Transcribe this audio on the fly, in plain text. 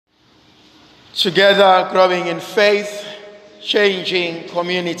Together growing in faith, changing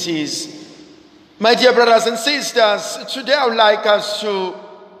communities. My dear brothers and sisters, today I would like us to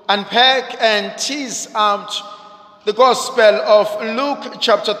unpack and tease out the Gospel of Luke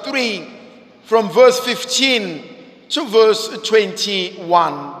chapter 3 from verse 15 to verse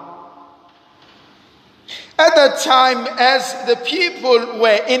 21. At that time, as the people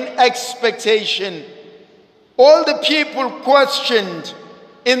were in expectation, all the people questioned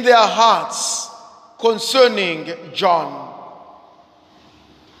in their hearts concerning John.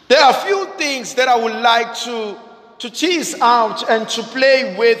 There are a few things that I would like to tease out and to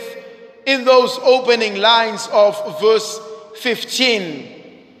play with in those opening lines of verse 15.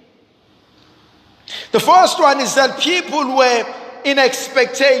 The first one is that people were in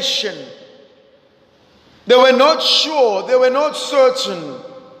expectation. They were not sure, they were not certain,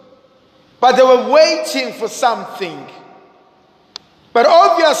 but they were waiting for something. But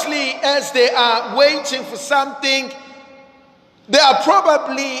obviously, as they are waiting for something, they are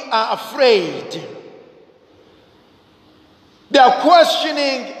probably afraid. They are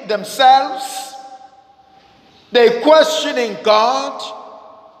questioning themselves. They're questioning God.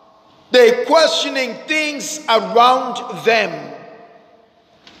 They're questioning things around them.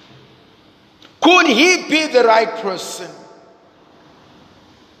 Could he be the right person?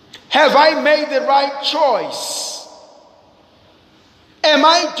 Have I made the right choice? Am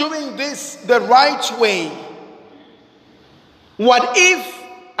I doing this the right way? What if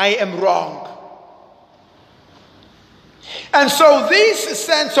I am wrong? And so this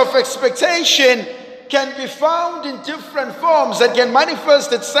sense of expectation can be found in different forms that can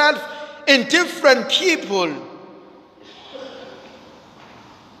manifest itself in different people.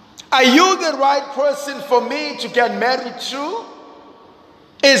 Are you the right person for me to get married to?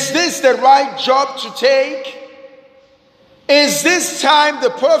 Is this the right job to take? Is this time the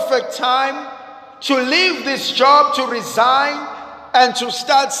perfect time to leave this job, to resign, and to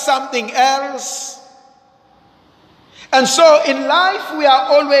start something else? And so in life, we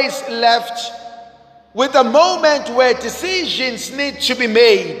are always left with a moment where decisions need to be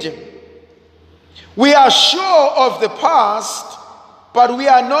made. We are sure of the past, but we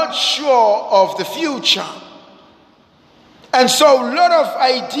are not sure of the future. And so a lot of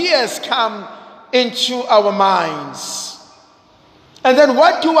ideas come into our minds. And then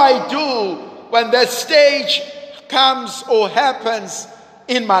what do I do when that stage comes or happens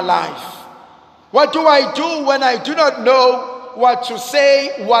in my life? What do I do when I do not know what to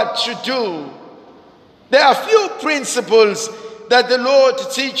say, what to do? There are a few principles that the Lord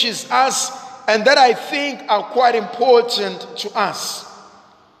teaches us and that I think are quite important to us.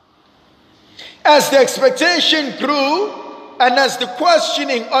 As the expectation grew and as the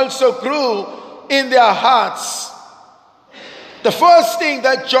questioning also grew in their hearts, the first thing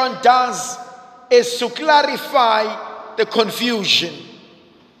that John does is to clarify the confusion.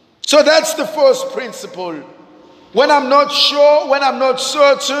 So that's the first principle. When I'm not sure, when I'm not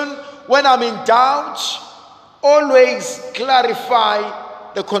certain, when I'm in doubt, always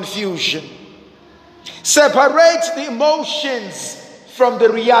clarify the confusion. Separate the emotions from the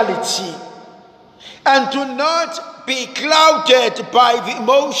reality. And do not be clouded by the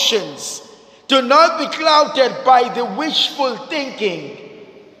emotions. Do not be clouded by the wishful thinking.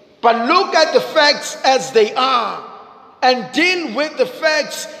 But look at the facts as they are and deal with the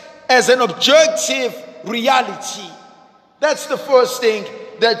facts as an objective reality. That's the first thing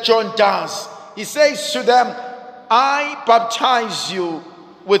that John does. He says to them, I baptize you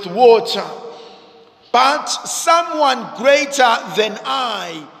with water, but someone greater than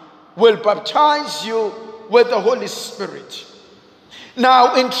I will baptize you with the Holy Spirit.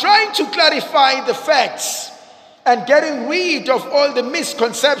 Now, in trying to clarify the facts and getting rid of all the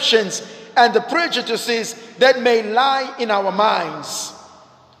misconceptions and the prejudices that may lie in our minds,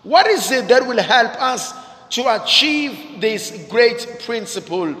 what is it that will help us to achieve this great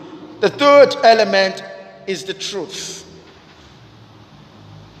principle? The third element is the truth.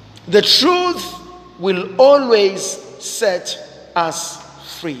 The truth will always set us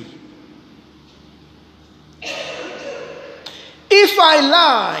free. If I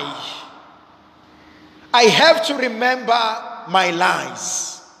lie, I have to remember my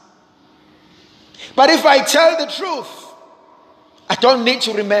lies. But if I tell the truth, I don't need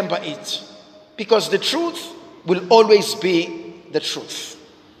to remember it, because the truth will always be the truth.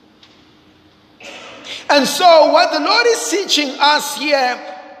 And so what the Lord is teaching us here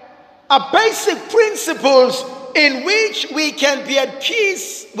are basic principles in which we can be at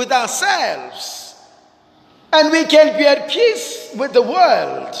peace with ourselves. And we can be at peace with the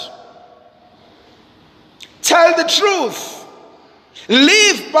world. Tell the truth.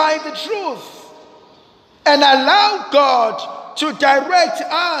 Live by the truth. and allow God to direct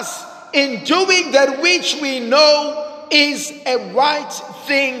us in doing that which we know is a right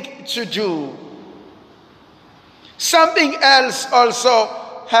thing to do. Something else also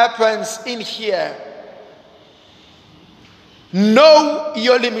happens in here. Know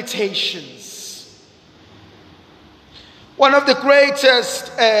your limitations. One of the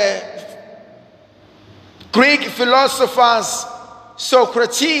greatest Greek philosophers,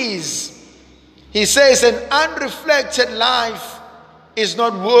 Socrates, he says an unreflected life is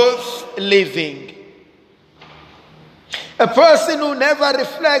not worth living. A person who never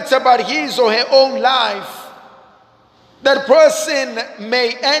reflects about his or her own life, that person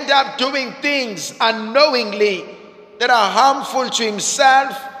may end up doing things unknowingly that are harmful to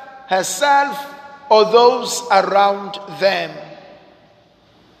himself, herself, or those around them.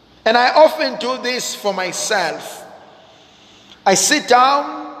 And I often do this for myself. I sit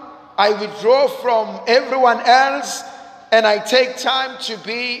down, I withdraw from everyone else, and I take time to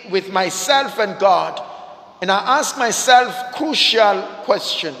be with myself and God. And I ask myself crucial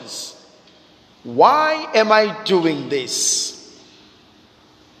questions. Why am I doing this?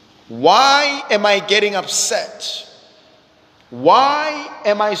 Why am I getting upset? Why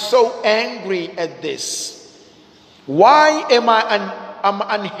am I so angry at this? Why am I'm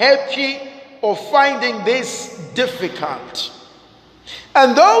unhappy or finding this difficult?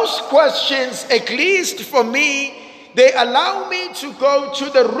 And those questions, at least for me, they allow me to go to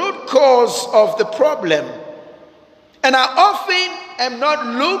the root cause of the problem. And I often am not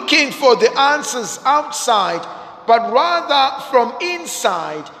looking for the answers outside, but rather from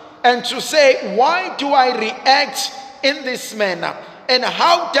inside, and to say, why do I react in this manner? And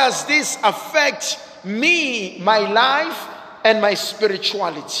how does this affect me, my life, and my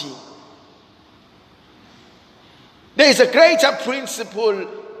spirituality? There is a greater principle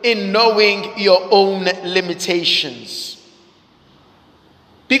in knowing your own limitations.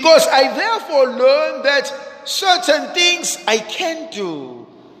 Because I therefore learn that certain things I can do,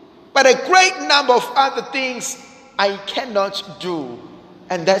 but a great number of other things I cannot do,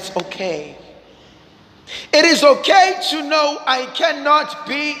 and that's okay. It is okay to know I cannot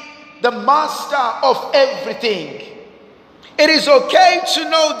be the master of everything. It is okay to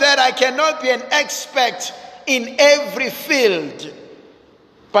know that I cannot be an expert in every field,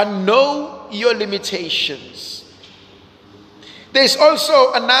 but know your limitations. There's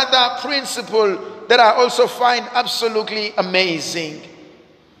also another principle that I also find absolutely amazing.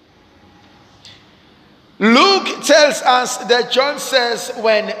 Luke tells us that John says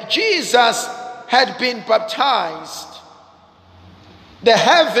when Jesus had been baptized, the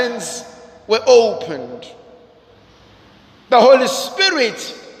heavens were opened. The Holy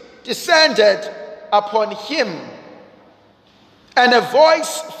Spirit descended upon him, and a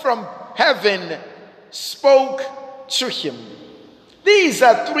voice from heaven spoke to him. These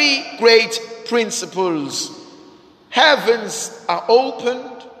are three great principles. Heavens are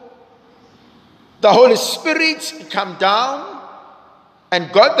opened, the Holy Spirit come down,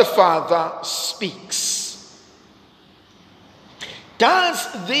 and God the Father speaks.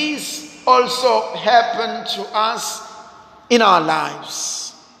 Does this also happen to us in our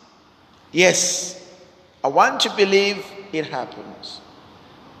lives? Yes, I want to believe it happens.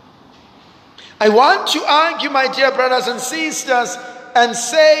 I want to argue, my dear brothers and sisters, and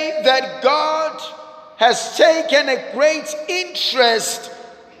say that God has taken a great interest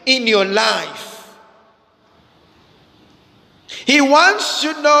in your life. He wants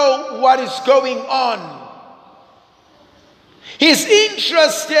to know what is going on. He's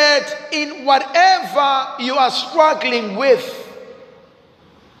interested in whatever you are struggling with.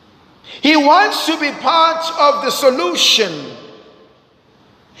 He wants to be part of the solution.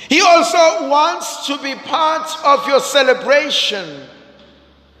 He also wants to be part of your celebration.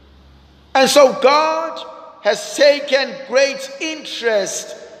 And so God has taken great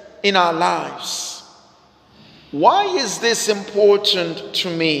interest in our lives. Why is this important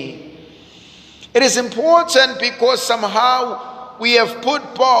to me? It is important because somehow we have put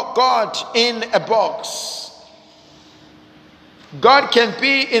God in a box. God can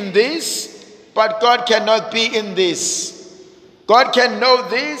be in this, but God cannot be in this. God can know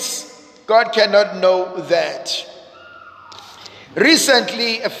this, God cannot know that.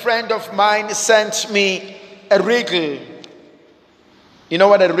 Recently, a friend of mine sent me a riddle. You know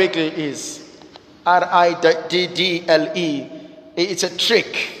what a riddle is? R-I-D-D-L-E. It's a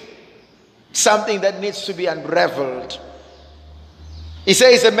trick. Something that needs to be unraveled. He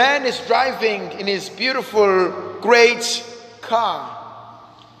says a man is driving in his beautiful, great car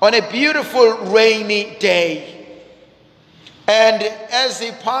on a beautiful rainy day. And as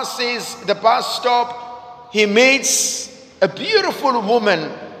he passes the bus stop, he meets a beautiful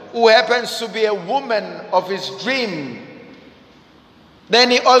woman who happens to be a woman of his dream.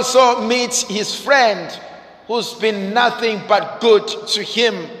 Then he also meets his friend who's been nothing but good to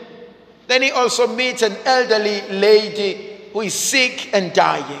him. Then he also meets an elderly lady who is sick and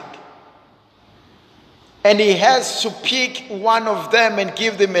dying. And he has to pick one of them and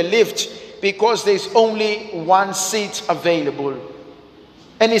give them a lift because there's only one seat available.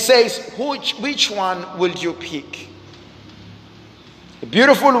 And he says, which one will you pick? A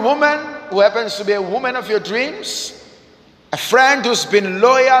beautiful woman who happens to be a woman of your dreams, a friend who's been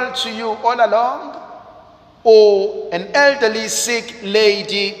loyal to you all along, or an elderly sick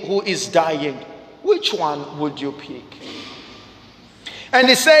lady who is dying? Which one would you pick? And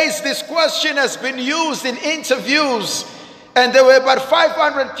he says this question has been used in interviews, and there were about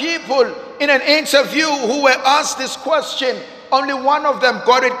 500 people in an interview who were asked this question. Only one of them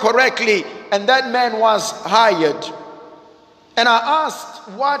got it correctly, and that man was hired. And I asked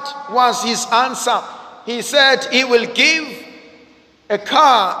what was his answer. He said he will give a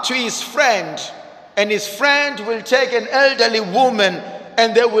car to his friend, and his friend will take an elderly woman,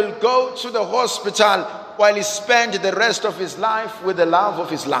 and they will go to the hospital while he spends the rest of his life with the love of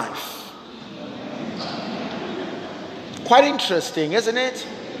his life. Quite interesting, isn't it?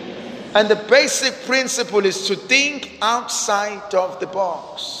 And the basic principle is to think outside of the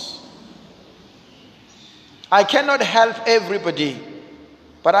box. I cannot help everybody,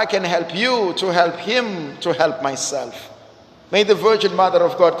 but I can help you to help him to help myself. May the Virgin Mother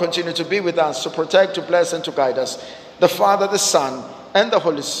of God continue to be with us, to protect, to bless, and to guide us. The Father, the Son, and the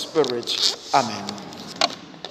Holy Spirit. Amen.